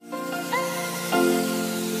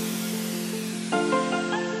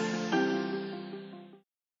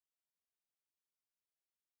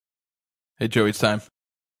Hey, Joey, it's time.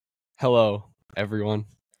 Hello, everyone.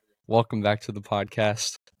 Welcome back to the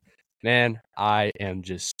podcast. Man, I am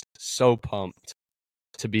just so pumped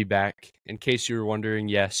to be back. In case you were wondering,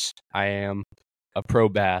 yes, I am a pro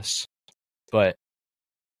bass, but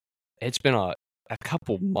it's been a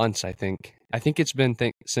couple months, I think. I think it's been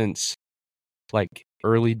since like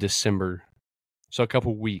early December. So a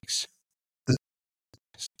couple weeks.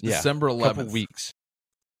 December 11th. A couple weeks.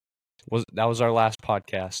 That was our last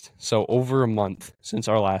podcast. So over a month since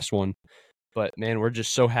our last one. But man, we're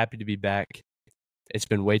just so happy to be back. It's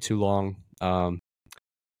been way too long.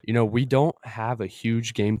 We don't have a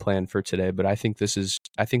huge game plan for today, but I think this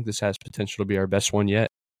has potential to be our best one yet.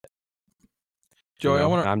 Joey, I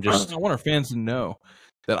want our fans to know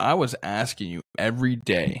that I was asking you every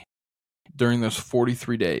day during those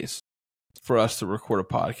 43 days for us to record a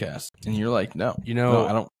podcast, and you're like, no,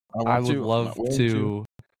 I don't.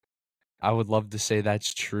 I would love to say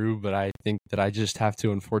that's true, but I think that I just have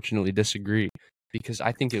to unfortunately disagree because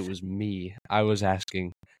I think it was me. I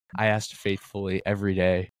asked faithfully every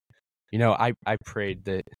day. I prayed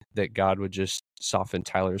that God would just soften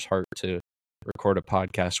Tyler's heart to record a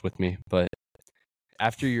podcast with me. But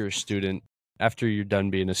after you're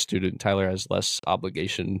done being a student, Tyler has less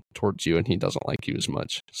obligation towards you and he doesn't like you as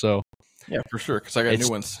much. So yeah, for sure. Because I got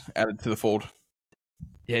new ones added to the fold.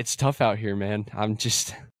 Yeah, it's tough out here, man.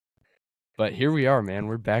 But here we are, man.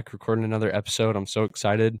 We're back recording another episode. I'm so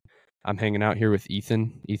excited. I'm hanging out here with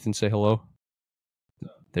Ethan. Ethan, say hello.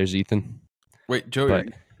 There's Ethan. Wait, Joey,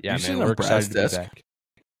 yeah, man, we're excited to be back.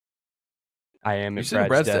 I am at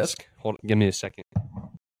Brad's desk. Hold on, give me a second.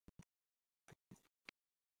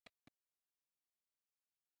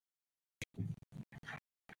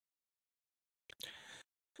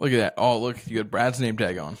 Look at that. Oh, look, you got Brad's name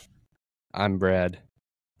tag on. I'm Brad.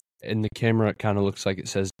 In the camera, it kind of looks like it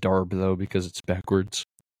says Darb, though, because it's backwards.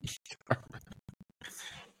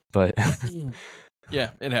 But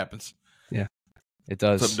yeah, it happens. Yeah, it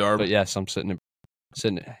does. What's up, Darb? But yes, I'm sitting.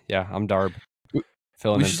 Yeah, I'm Darb. We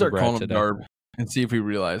should start calling him Darb and see if he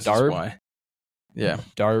realizes why. Yeah,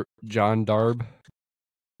 John Darb.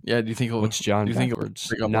 Yeah, do you think what's John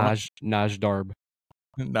backwards? Naj Darb.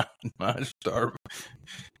 Naj Darb.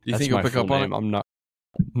 Do you think he'll pick up on it? I'm not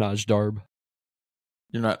Naj Darb.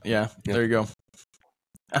 You're not. Yeah, yep. There you go.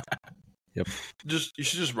 Yep. You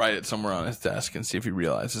should just write it somewhere on his desk and see if he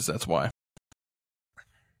realizes that's why.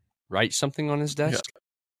 Write something on his desk?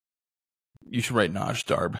 Yeah. You should write Naj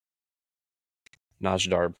Darb. Naj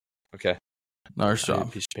Darb. Okay. Naj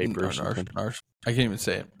Darb. Piece of paper or something. Naj. I can't even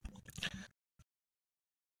say it.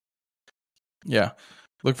 Yeah.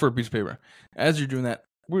 Look for a piece of paper. As you're doing that,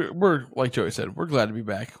 we're like Joey said, we're glad to be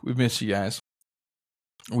back. We've missed you guys.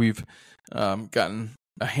 We've gotten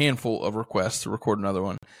a handful of requests to record another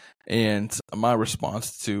one. And my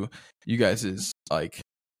response to you guys is like,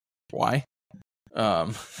 why?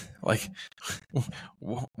 Like,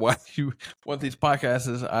 why do you want these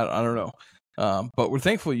podcasts? I don't know. But we're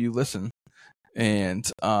thankful you listen. And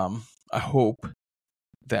I hope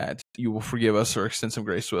that you will forgive us or extend some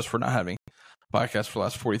grace to us for not having podcasts for the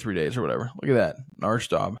last 43 days or whatever. Look at that. Narj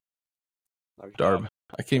Darb.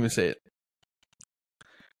 I can't even say it.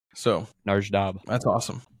 So, Narj Darb. That's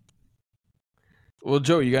awesome. Well,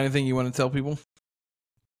 Joe, you got anything you want to tell people?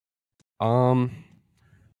 Do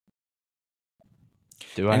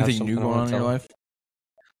I anything new going on in your life?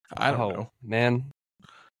 I don't know, man.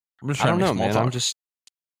 I'm just trying to make small talk. I'm just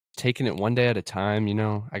taking it one day at a time.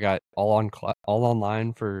 I got all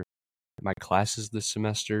online for my classes this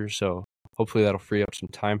semester, so hopefully that'll free up some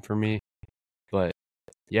time for me. But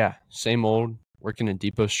yeah, same old. Working in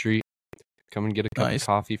Depot Street. Come and get a cup of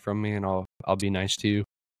coffee from me, and I'll be nice to you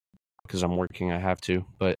because I'm working. I have to.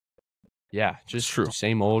 But yeah, just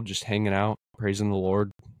same old. Just hanging out, praising the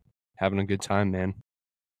Lord, having a good time, man.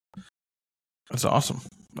 That's awesome.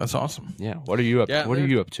 Yeah. What are you up? What are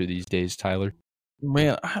you up to these days, Tyler?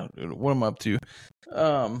 Man, what am I up to?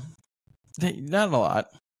 Not a lot.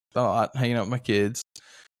 Hanging out with my kids,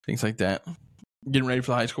 things like that. Getting ready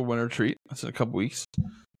for the high school winter retreat. That's in a couple weeks.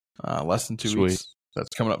 Less than 2 weeks. That's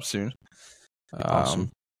coming up soon.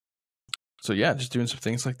 Awesome. So yeah, just doing some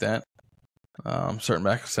things like that. Starting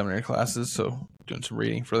back seminary classes, so doing some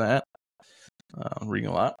reading for that. Reading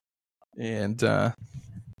a lot, and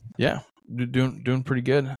yeah, doing pretty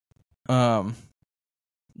good.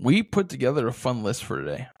 We put together a fun list for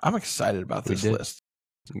today. I'm excited about this list.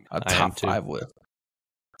 A top 5 list.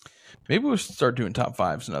 Maybe we'll start doing top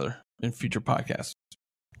 5s in future podcasts.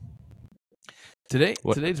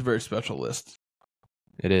 Today's a very special list.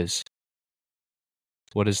 It is.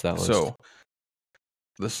 What is that list? So,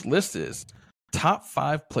 this list is top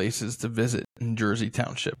 5 places to visit in Jersey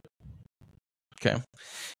Township. Okay.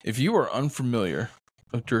 If you are unfamiliar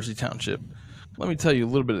with Jersey Township, let me tell you a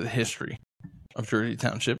little bit of the history of Jersey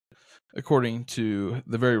Township, according to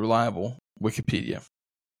the very reliable Wikipedia.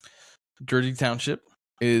 Jersey Township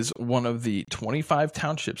is one of the 25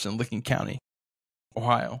 townships in Licking County,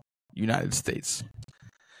 Ohio, United States.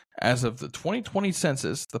 As of the 2020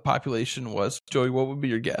 census, the population was, Joey, what would be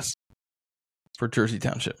your guess for Jersey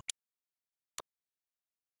Township?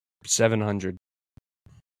 700.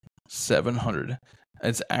 700.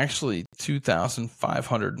 It's actually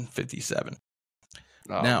 2,557.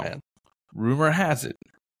 Oh, Now, man. rumor has it,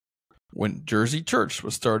 when Jersey Church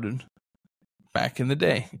was started back in the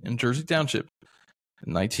day in Jersey Township,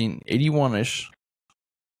 in 1981-ish,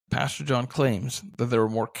 Pastor John claims that there were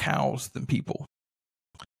more cows than people.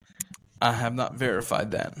 I have not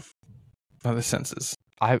verified that by the census.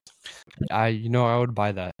 I would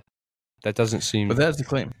buy that. That doesn't seem. But that's the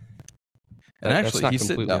claim. And actually, that's not he's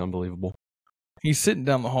completely unbelievable. He's sitting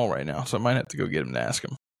down the hall right now, so I might have to go get him to ask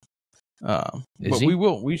him. But he? we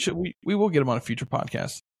will get him on a future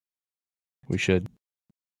podcast. We should.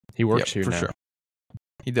 He works here for now. sure.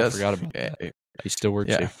 He does. I forgot about that. He still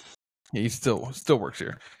works here. He still works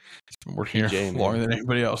here. He's been working here longer than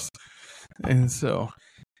anybody else. And so,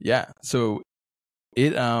 so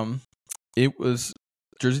it was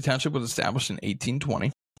Jersey Township was established in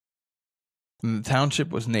 1820. And the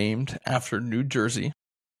township was named after New Jersey,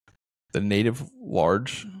 the native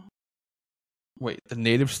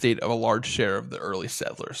state of a large share of the early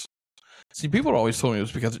settlers. See, people always told me it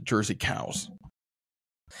was because of Jersey cows.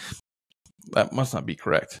 That must not be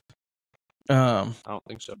correct. I don't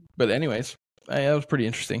think so. But anyways, that was pretty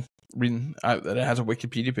interesting. Reading that it has a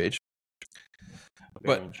Wikipedia page.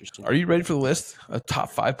 But are you ready for the list of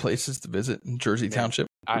top 5 places to visit in Jersey Township?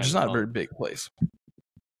 Which is not a very big place.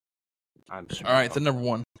 All right, the number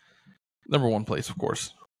one place, of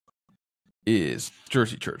course, is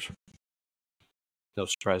Jersey Church. No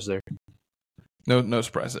surprise there. No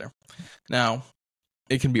surprise there. Now,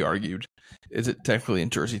 it can be argued, is it technically in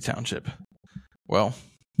Jersey Township? Well,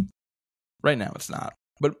 right now it's not,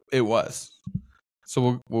 but it was.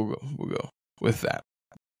 So we'll go with that.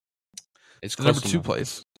 It's the number 2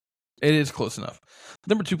 place. It is close enough. The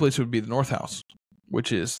number 2 place would be the North House,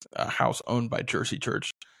 which is a house owned by Jersey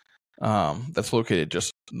Church. That's located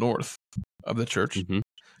just north of the church,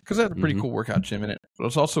 because it has a pretty cool workout gym in it. But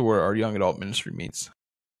it's also where our young adult ministry meets,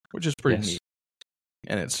 which is pretty neat.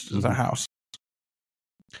 And it's just a house.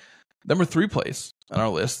 Number 3 place on our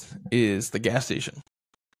list is the gas station,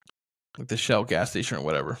 like the Shell gas station or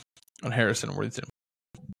whatever, on Harrison and Worthington.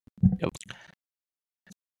 Yep.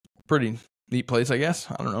 Pretty neat place, I guess.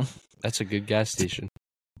 I don't know. That's a good gas station.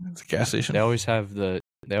 It's a gas station. They always have the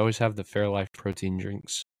Fairlife protein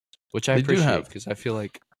drinks, which I appreciate, because I feel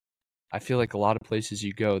like a lot of places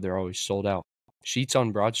you go, they're always sold out. Sheets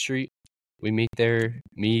on Broad Street, we meet there,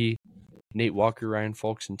 me, Nate Walker, Ryan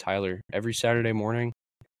Folks, and Tyler, every Saturday morning,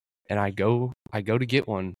 and I go to get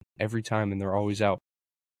one every time, and they're always out.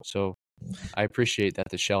 So I appreciate that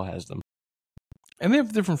the Shell has them. And they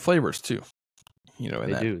have different flavors too.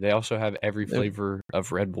 They do. They also have every flavor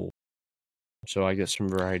of Red Bull. So I get some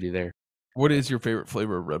variety there. What is your favorite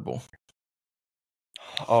flavor of Red Bull?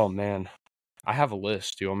 Oh, man. I have a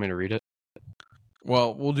list. Do you want me to read it?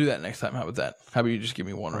 Well, we'll do that next time. How about that? How about you just give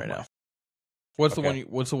me one right now? What's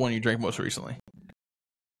the one you drank most recently?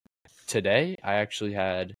 Today, I actually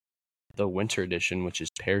had the winter edition, which is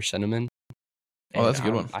pear cinnamon. Oh, that's a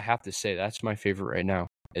good one. I have to say, that's my favorite right now.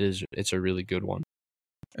 It's a really good one.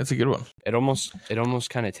 It's a good one. It almost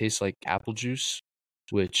kind of tastes like apple juice,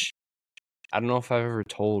 which I don't know if I've ever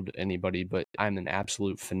told anybody, but I'm an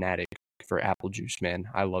absolute fanatic for apple juice, man.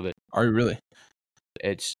 I love it. Are you really?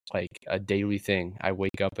 It's like a daily thing. I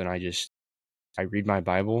wake up and I read my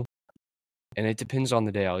Bible, and it depends on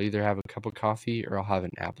the day. I'll either have a cup of coffee or I'll have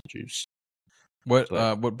an apple juice. What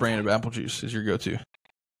brand of apple juice is your go-to?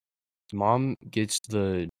 Mom gets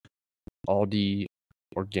the Aldi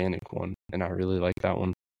organic one, and I really like that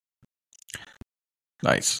one.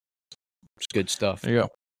 Nice. It's good stuff. There you go.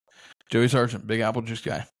 Joey Sargent, big apple juice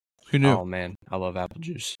guy. Who knew? Oh, man. I love apple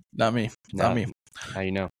juice. Not me. Not me. Now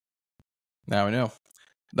you know. Now we know.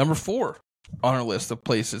 Number 4 on our list of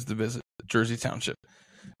places to visit, Jersey Township.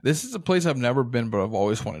 This is a place I've never been, but I've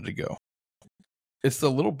always wanted to go. It's the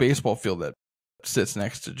little baseball field that sits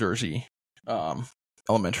next to Jersey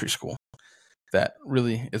Elementary School. That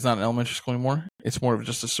really is not an elementary school anymore. It's more of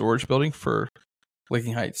just a storage building for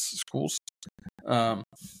Licking Heights schools. But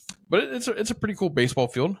it's a pretty cool baseball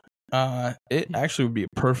field. It actually would be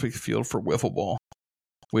a perfect field for wiffle ball,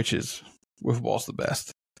 which is wiffle ball's the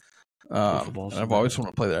best. And I've always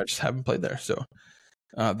wanted to play there. I just haven't played there. So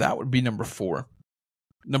That would be number 4.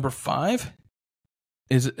 Number 5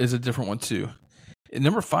 is a different one too. And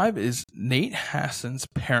number 5 is Nate Hassan's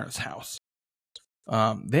parents' house.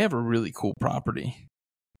 They have a really cool property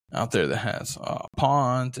out there that has a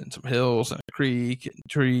pond and some hills and a creek and a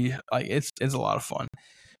tree. Like it's a lot of fun.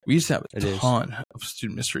 We used to have a ton of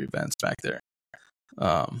student mystery events back there.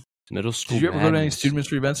 Middle school. Did you ever go to any student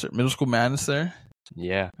mystery events? Middle school madness there?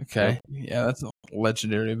 Yeah. Okay. Yep. Yeah, that's a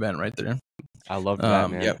legendary event right there. I love that,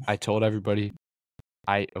 man. Yep. I told everybody,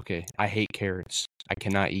 I hate carrots. I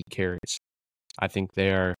cannot eat carrots. I think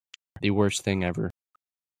they are the worst thing ever.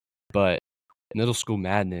 But middle school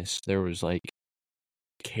madness, there was like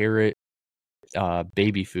carrot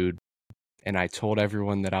baby food, and I told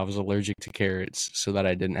everyone that I was allergic to carrots so that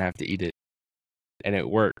I didn't have to eat it. And it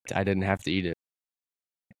worked. I didn't have to eat it.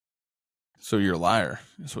 So you're a liar,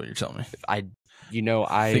 is what you're telling me. I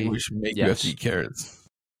think we should make you have to eat carrots.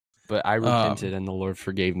 But I repented and the Lord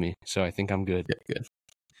forgave me, so I think I'm good. Yeah, good.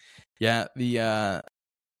 Yeah,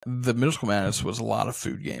 the middle school madness was a lot of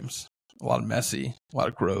food games, a lot of messy, a lot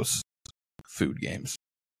of gross food games.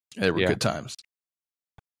 They were good times.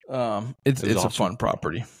 It's awesome. A fun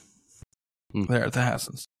property there at the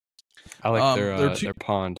Hassans. I like their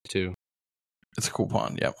pond too. It's a cool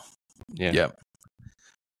pond. Yep. Yeah. Yep.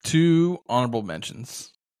 2 honorable mentions.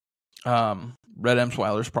 Red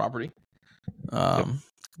Emsweiler's property. The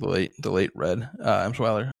late Red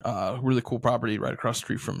Emsweiler. Really cool property right across the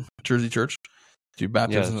street from Jersey Church. Do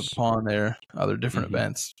baptisms at the pond there, other different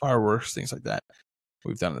events, fireworks, things like that.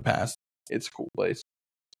 We've done in the past. It's a cool place.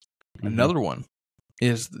 Another one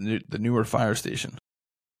is the newer fire station.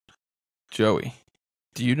 Joey,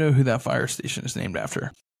 do you know who that fire station is named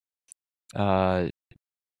after?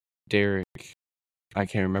 Derek. I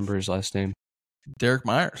can't remember his last name. Derek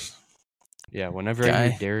Myers. Yeah, whenever I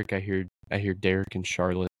hear Derek, I hear Derek and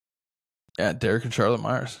Charlotte. Yeah, Derek and Charlotte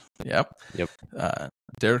Myers. Yep.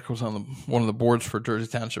 Derek was on one of the boards for Jersey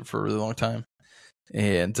Township for a really long time,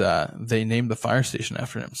 and they named the fire station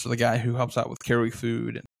after him. So the guy who helps out with Carry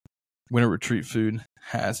Food and Winter Retreat Food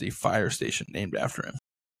has a fire station named after him.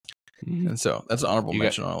 And so that's an honorable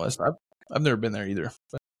mention on our list. I've never been there either.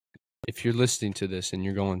 But. If you're listening to this and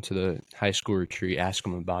you're going to the high school retreat, ask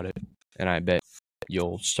him about it, and I bet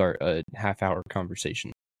you'll start a half-hour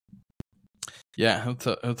conversation. Yeah,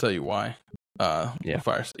 he'll tell you why.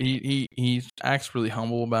 Fire. He acts really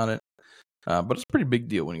humble about it, but it's a pretty big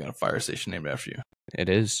deal when you got a fire station named after you. It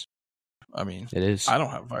is. I mean, it is. I don't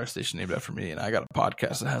have a fire station named after me, and I got a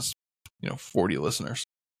podcast that has 40 listeners.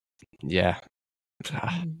 Yeah.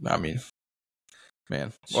 I mean,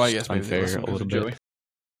 man. Well, I guess maybe unfair a little bit. Joey.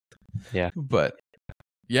 Yeah, but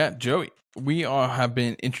yeah, Joey, we have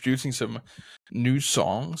been introducing some new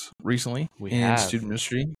songs recently in student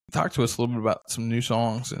ministry. Talk to us a little bit about some new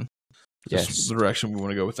songs and just the direction we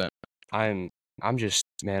want to go with that. I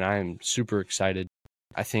am super excited.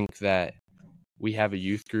 I think that we have a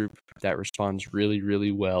youth group that responds really,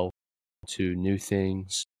 really well to new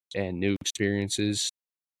things and new experiences,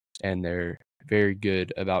 and they're very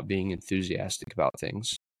good about being enthusiastic about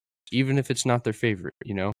things, even if it's not their favorite,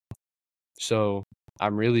 So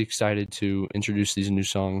I'm really excited to introduce these new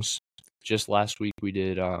songs. Just last week we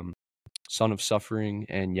did Son of Suffering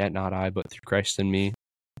and Yet Not I, But Through Christ in Me.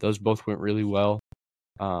 Those both went really well.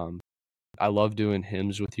 I love doing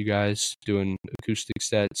hymns with you guys, doing acoustic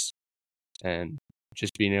sets, and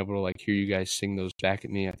just being able to hear you guys sing those back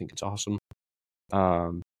at me. I think it's awesome.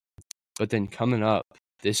 But then coming up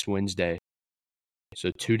this Wednesday, so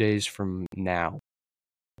 2 days from now,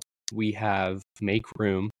 we have Make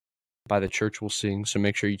Room by The Church Will Sing, so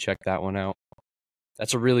make sure you check that one out.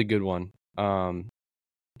 That's a really good one.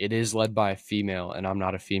 It is led by a female, and I'm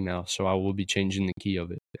not a female, so I will be changing the key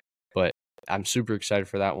of it. But I'm super excited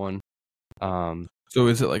for that one. So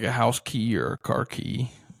is it like a house key or a car key?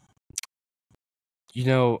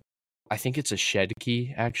 I think it's a shed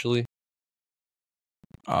key, actually.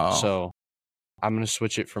 Oh. So I'm going to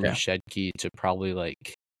switch it from a shed key to probably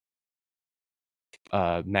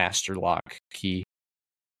master lock key.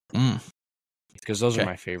 Because those are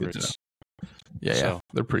my favorites. Yeah,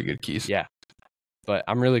 they're pretty good keys. Yeah, but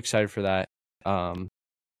I'm really excited for that.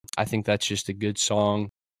 I think that's just a good song.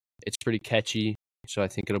 It's pretty catchy, so I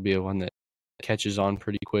think it'll be one that catches on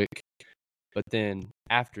pretty quick. But then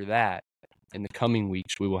after that, in the coming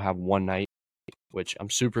weeks, we will have one night, which I'm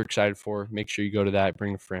super excited for. Make sure you go to that.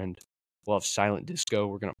 Bring a friend. We'll have silent disco.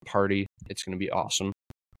 We're going to party. It's going to be awesome.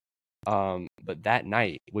 But that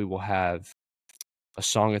night, we will have a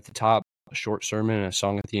song at the top, a short sermon, and a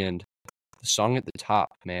song at the end. The song at the top,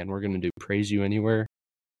 man, we're going to do Praise You Anywhere.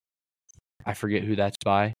 I forget who that's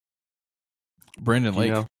by. Brandon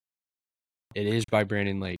Lake. It is by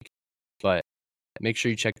Brandon Lake, but make sure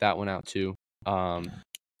you check that one out too.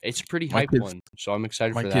 It's a pretty My hype kids, one, so I'm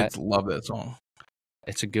excited my for that. kids love that song.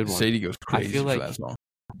 It's a good one. Sadie goes I crazy feel for like that song.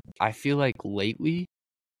 lately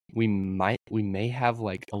we may have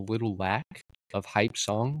like a little lack of hype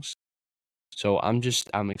songs. So I'm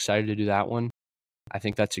excited to do that one. I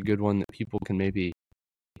think that's a good one that people can maybe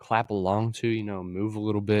clap along to, move a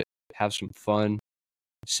little bit, have some fun,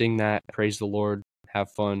 sing that, praise the Lord,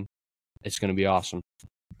 have fun. It's going to be awesome.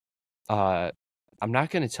 I'm not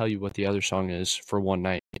going to tell you what the other song is for One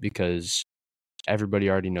Night because everybody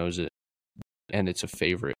already knows it and it's a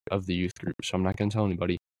favorite of the youth group. So I'm not going to tell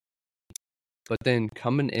anybody. But then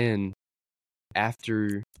coming in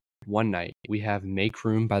after One Night, we have Make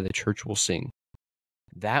Room by The Church Will Sing.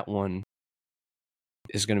 That one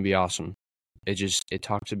is going to be awesome. It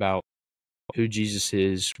talks about who Jesus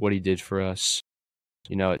is, what he did for us.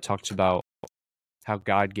 It talks about how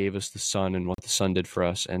God gave us the Son and what the Son did for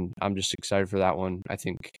us. And I'm just excited for that one. I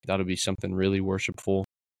think that'll be something really worshipful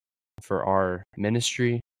for our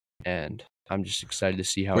ministry. And I'm just excited to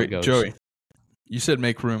see how it goes. Joey, you said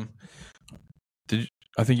Make Room.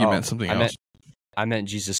 I think you meant something else. I meant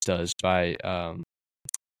Jesus Does by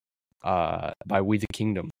We the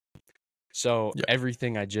Kingdom. So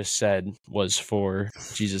Everything I just said was for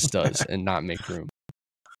Jesus Does and not Make Room.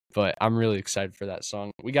 But I'm really excited for that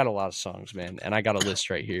song. We got a lot of songs, man, and I got a list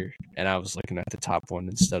right here, and I was looking at the top one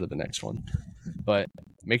instead of the next one. But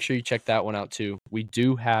make sure you check that one out too. We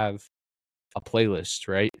do have a playlist,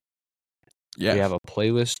 right? Yeah. We have a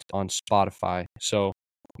playlist on Spotify. So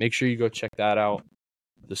make sure you go check that out.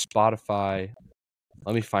 The Spotify,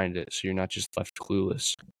 let me find it so you're not just left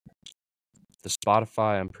clueless. The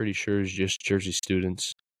Spotify, I'm pretty sure, is just Jersey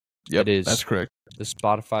Students. Yep, it is. That's correct. The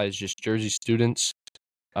Spotify is just Jersey Students.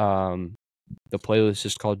 The playlist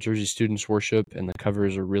is called Jersey Students Worship, and the cover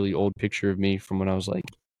is a really old picture of me from when I was like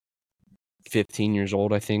 15 years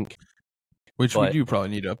old, I think. We do probably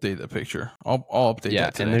need to update the picture. I'll update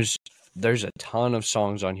that today. And there's a ton of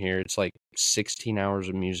songs on here. It's like 16 hours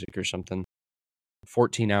of music or something.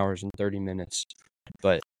 14 hours and 30 minutes.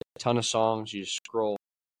 But a ton of songs, you just scroll.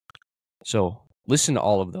 So listen to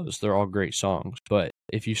all of those. They're all great songs. But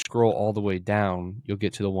if you scroll all the way down, you'll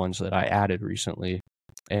get to the ones that I added recently.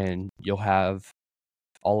 And you'll have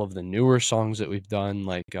all of the newer songs that we've done,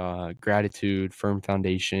 like Gratitude, Firm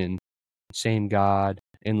Foundation, Same God,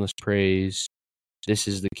 Endless Praise, This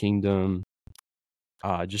is the Kingdom,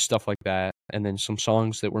 just stuff like that. And then some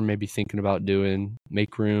songs that we're maybe thinking about doing,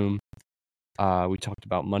 Make Room. We talked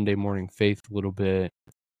about Monday Morning Faith a little bit,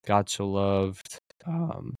 God So Loved,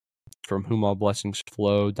 From Whom All Blessings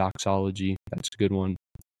Flow, Doxology. That's a good one.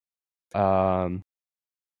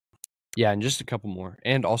 Yeah, and just a couple more.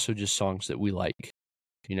 And also just songs that we like.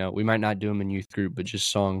 We might not do them in youth group, but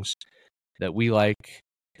just songs that we like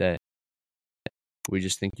that we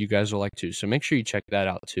just think you guys will like too. So make sure you check that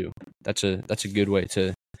out too. That's a good way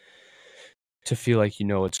to feel like you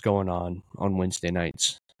know what's going on Wednesday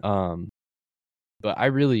nights. But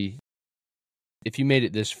if you made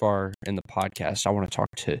it this far in the podcast, I want to talk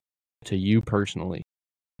to you personally.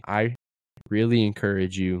 I really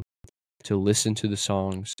encourage you to listen to the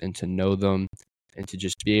songs and to know them and to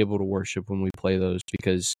just be able to worship when we play those,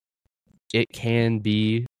 because it can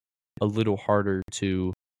be a little harder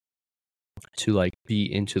to like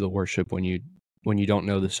be into the worship when you don't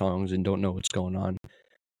know the songs and don't know what's going on.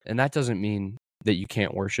 And that doesn't mean that you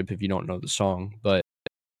can't worship if you don't know the song, but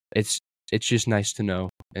it's just nice to know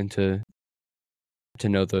and to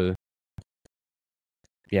know the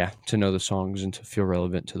songs and to feel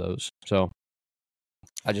relevant to those. So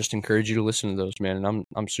I just encourage you to listen to those, man, and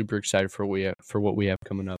I'm super excited for what we have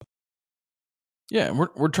coming up. Yeah,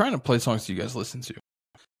 we're trying to play songs that you guys listen to.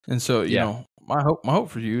 And so, you know, my hope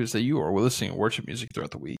for you is that you are listening to worship music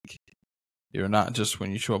throughout the week. You're not just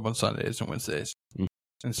when you show up on Sundays and Wednesdays. Mm-hmm.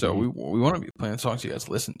 And so we want to be playing songs you guys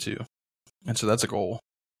listen to. And so that's a goal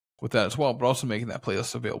with that as well, but also making that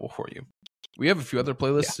playlist available for you. We have a few other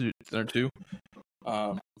playlists there too.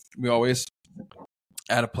 We always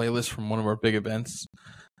add a playlist from one of our big events,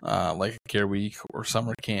 like Care Week or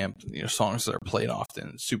Summer Camp, songs that are played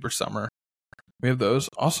often, Super Summer. We have those.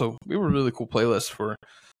 Also, we have a really cool playlist for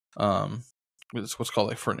it's what's called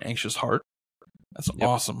like For an Anxious Heart. That's an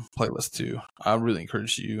awesome playlist too. I really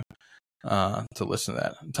encourage you to listen to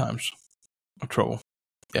that in times of trouble.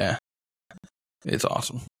 Yeah. It's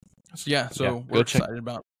awesome. So we're excited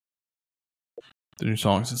about the new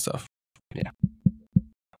songs and stuff. Yeah.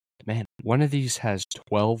 Man, one of these has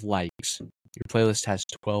 12 likes. Your playlist has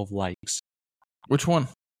 12 likes. Which one?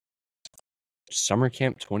 Summer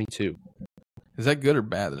Camp 22. Is that good or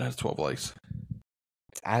bad that it has 12 likes?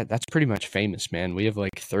 That's pretty much famous, man. We have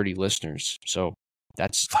like 30 listeners, so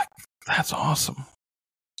that's awesome.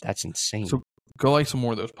 That's insane. So go like some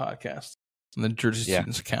more of those podcasts on the Jersey Yeah.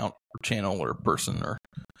 Students account or channel or person or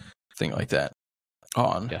thing like that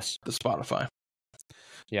on the Spotify.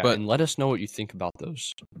 Yeah, But and let us know what you think about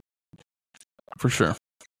those. For sure.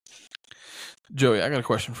 Joey, I got a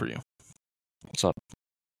question for you. What's up?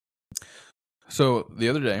 So the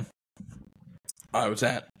other day, I was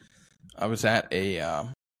at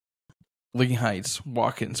a Licking Heights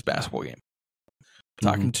Walk-ins basketball game,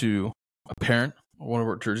 talking to a parent, one of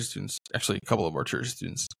our Jersey students, actually a couple of our Jersey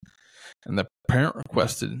students, and the parent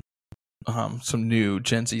requested some new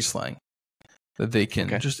Gen Z slang that they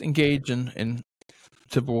can just engage in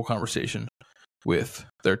typical conversation with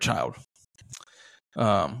their child.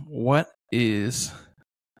 What is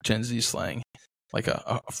Gen Z slang? Like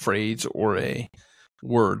a phrase or a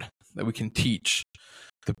word that we can teach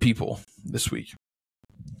the people this week.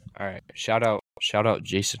 All right. Shout out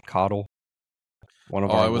Jason Cottle, one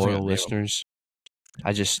of our loyal listeners.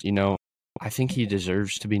 I just, I think he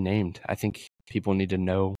deserves to be named. I think people need to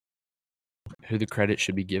know who the credit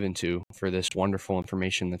should be given to for this wonderful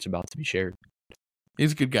information that's about to be shared.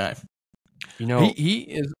 He's a good guy.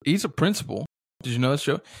 He's a principal. Did you know this,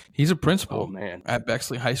 Joe? He's a principal at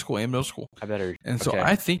Bexley High School and Middle School. So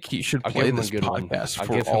I think he should play this podcast I'll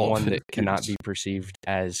for give him all one of his that cannot be perceived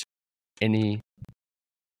as any.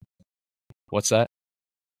 What's that?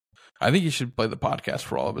 I think he should play the podcast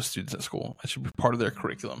for all of his students at school. It should be part of their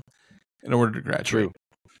curriculum in order to graduate. True.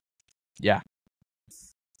 Yeah.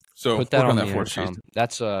 So put that on that for us.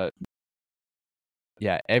 That's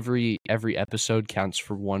every episode counts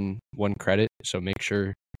for one credit. So make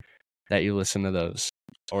sure that you listen to those,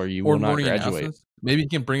 or you will not graduate. Maybe you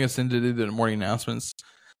can bring us into the morning announcements.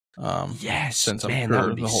 Yes, since I'm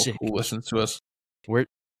sure the whole school listens to us.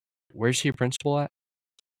 Where's he a principal at?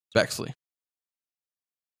 Bexley.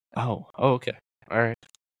 Oh, okay. All right.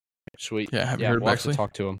 Sweet. Yeah, have you heard of Bexley?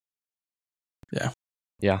 Talk to him. Yeah.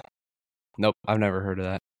 Yeah. Nope, I've never heard of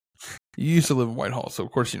that. You used to live in Whitehall, so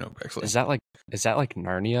of course you know Bexley. Is that like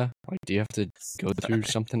Narnia? Like, do you have to go through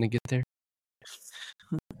something to get there?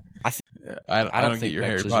 I don't get your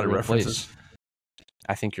Harry Potter references.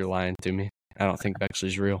 I think you're lying to me. I don't think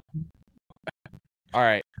Bexley's real. All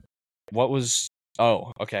right.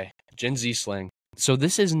 Okay. Gen Z slang. So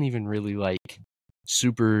this isn't even really like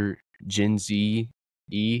super Gen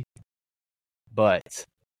Z-y, but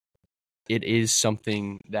it is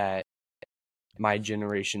something that my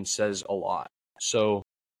generation says a lot. So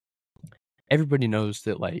everybody knows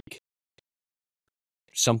that like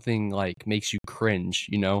something like makes you cringe,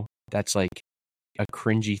 that's like a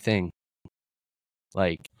cringy thing.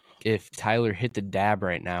 Like if Tyler hit the dab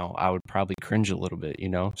right now, I would probably cringe a little bit,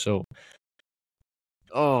 So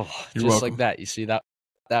You're just welcome. like that. You see that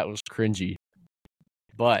was cringy.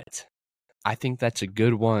 But I think that's a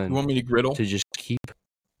good one. You want me to griddle? To just keep.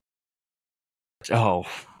 Oh,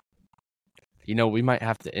 we might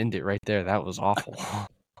have to end it right there. That was awful.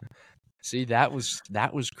 See, that was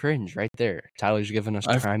cringe right there. Tyler's giving us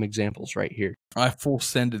prime examples right here. I full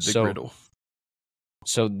sended the griddle.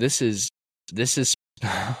 So this is this is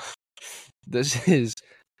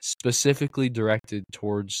specifically directed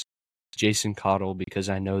towards Jason Cottle because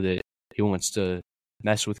I know that he wants to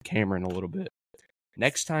mess with Cameron a little bit.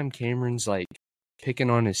 Next time Cameron's like picking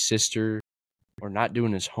on his sister or not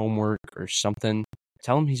doing his homework or something,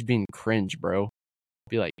 tell him he's being cringe, bro.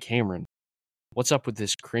 Be like, Cameron, what's up with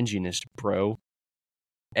this cringiness, bro?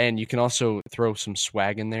 And you can also throw some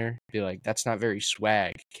swag in there. Be like, that's not very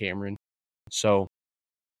swag, Cameron. So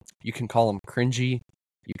you can call him cringy.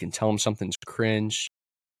 You can tell him something's cringe.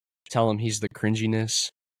 Tell him he's the cringiness.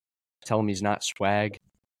 Tell him he's not swag.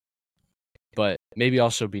 But maybe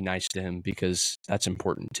also be nice to him because that's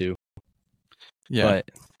important too. Yeah.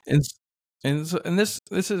 And this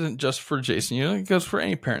isn't just for Jason. It goes for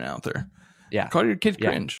any parent out there. Yeah. Call your kid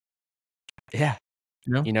cringe. Yeah.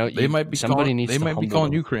 They might be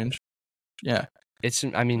calling you cringe. Yeah.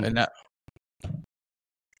 And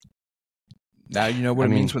now you know what it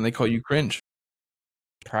means when they call you cringe.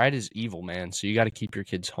 Pride is evil, man. So you got to keep your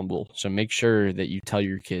kids humble. So make sure that you tell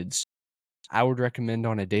your kids. I would recommend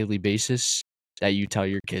on a daily basis that you tell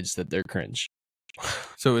your kids that they're cringe.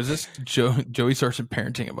 So is this Joey Sarson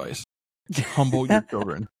parenting advice? Humble your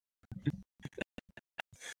children.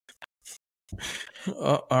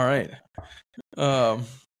 All right.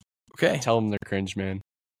 Okay. Tell them they're cringe, man.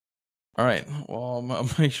 All right. Well, I'll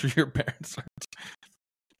make sure your parents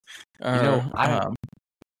aren't.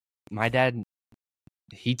 My dad,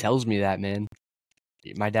 he tells me that, man.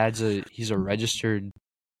 My dad's he's a registered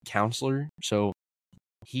counselor, so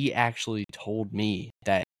he actually told me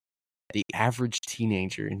that the average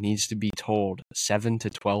teenager needs to be told 7 to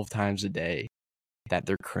 12 times a day that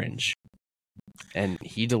they're cringe. And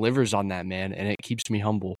he delivers on that, man, and it keeps me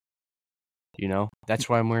humble. You know, that's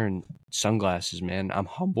why I'm wearing sunglasses, man. I'm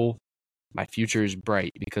humble. My future is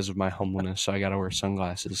bright because of my humbleness, so I got to wear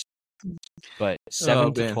sunglasses. But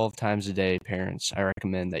 7 to 12 times a day, parents, I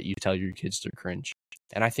recommend that you tell your kids they're cringe.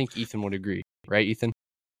 And I think Ethan would agree. Right, Ethan?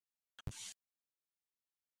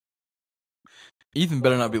 Ethan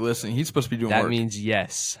better not be listening. He's supposed to be doing work. That means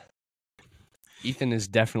yes. Ethan is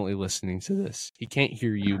definitely listening to this. He can't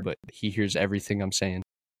hear you, but he hears everything I'm saying.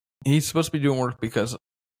 He's supposed to be doing work because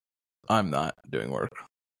I'm not doing work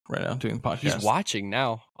right now, doing the podcast. He's watching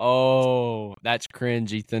now. Oh, that's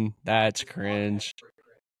cringe, Ethan. That's cringe.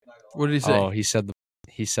 What did he say? Oh, he said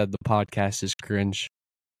the podcast is cringe.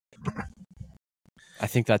 I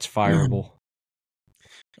think that's fireable.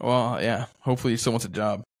 Well, yeah. Hopefully he still wants a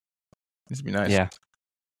job. Needs to be nice. Yeah.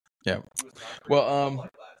 Yeah. Well,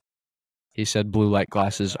 he said blue light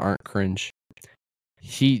glasses aren't cringe.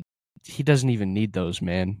 He doesn't even need those,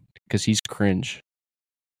 man, because he's cringe.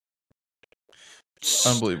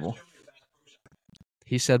 Unbelievable.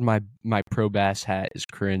 He said my Pro Bass hat is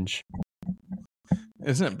cringe.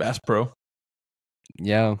 Isn't it Bass Pro?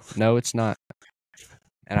 Yeah, no, it's not.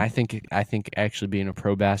 And I think actually being a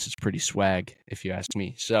Pro Bass is pretty swag, if you ask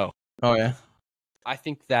me. So. Oh yeah. I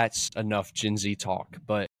think that's enough Gen Z talk,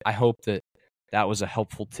 but I hope that was a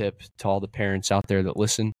helpful tip to all the parents out there that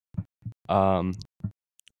listen.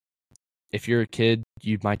 If you're a kid,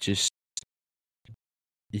 you might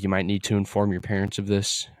need to inform your parents of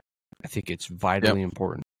this. I think it's vitally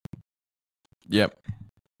important. Yep.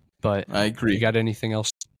 But I agree. You got anything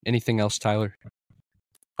else? Anything else, Tyler?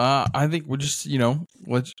 I think we'll just,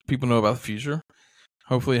 let people know about the future.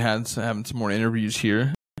 Hopefully having some more interviews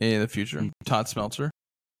here in the future. Todd Smeltzer.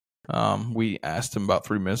 We asked him about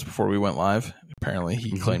 3 minutes before we went live. Apparently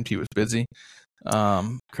he claimed he was busy.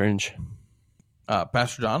 Cringe.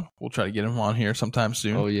 Pastor John, we'll try to get him on here sometime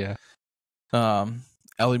soon. Oh yeah.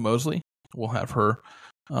 Ellie Mosley, we'll have her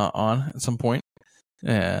on at some point.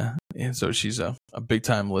 And so she's a big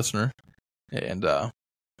time listener and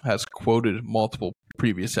has quoted multiple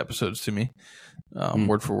previous episodes to me,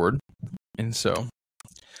 word for word. And so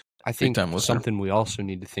I think something we also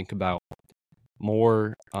need to think about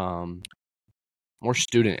more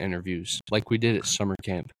student interviews like we did at summer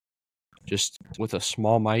camp, just with a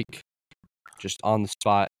small mic, just on the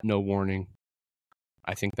spot, no warning.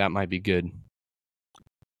 I think that might be good.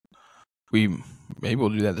 Maybe we'll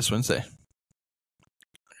do that this Wednesday.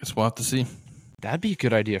 I guess we'll have to see. That'd be a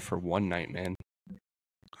good idea for one night, man.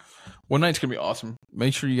 One night's gonna be awesome.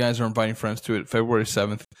 Make sure you guys are inviting friends to it. February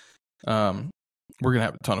 7th. We're gonna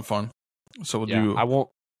have a ton of fun. So we'll do. I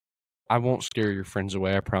won't scare your friends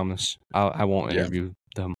away. I promise. I won't interview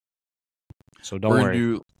them. So don't worry. We're gonna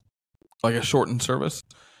do like a shortened service.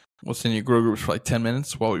 We'll send you grow groups for like 10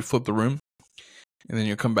 minutes while we flip the room, and then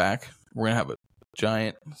you'll come back. We're gonna have a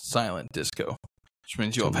giant silent disco, which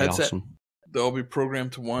means you'll have headset. Awesome. They'll be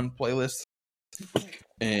programmed to one playlist,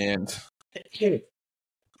 and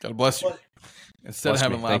God bless you. Instead of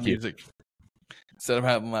having loud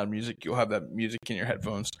music, you'll have that music in your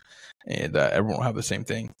headphones, and everyone will have the same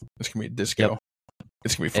thing. It's gonna be a disco. Yep.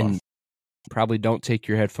 It's gonna be fun. And probably don't take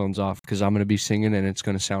your headphones off because I'm gonna be singing and it's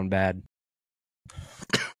gonna sound bad.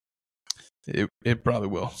 It probably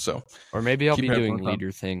will. So, or maybe I'll be doing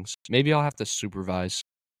leader things. Maybe I'll have to supervise.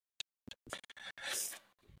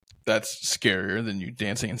 That's scarier than you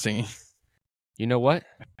dancing and singing. You know what?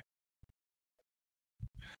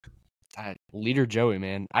 Leader Joey,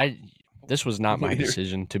 man. This was not my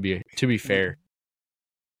decision to be fair.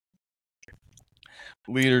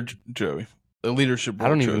 Leader Joey. The leadership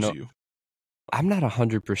board chose you. I'm not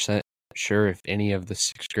 100% sure if any of the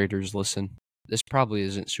 6th graders listen. This probably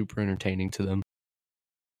isn't super entertaining to them.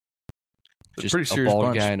 Just a bald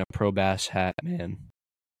bunch. Guy in a Pro Bass hat, man.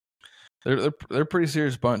 They're a pretty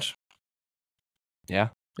serious bunch. Yeah?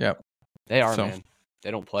 Yeah. They are, man.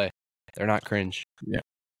 They don't play. They're not cringe. Yeah.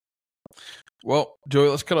 Well, Joey,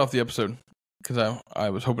 let's cut off the episode because I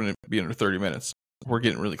was hoping it'd be under 30 minutes. We're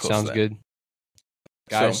getting really close. Sounds to that. Good.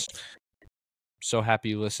 Guys, so happy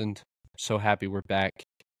you listened. So happy we're back.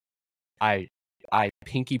 I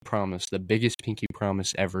pinky promise, the biggest pinky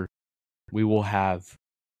promise ever, we will have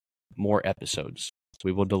more episodes.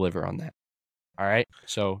 We will deliver on that. All right?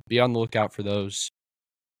 So be on the lookout for those.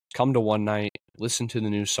 Come to one night, listen to the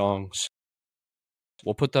new songs.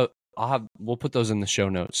 We'll put those in the show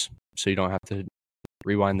notes so you don't have to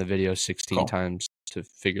rewind the video 16 times to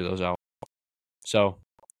figure those out. So,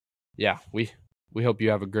 yeah, we hope you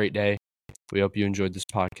have a great day. We hope you enjoyed this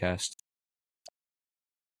podcast.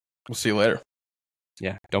 We'll see you later.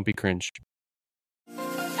 Yeah, don't be cringe.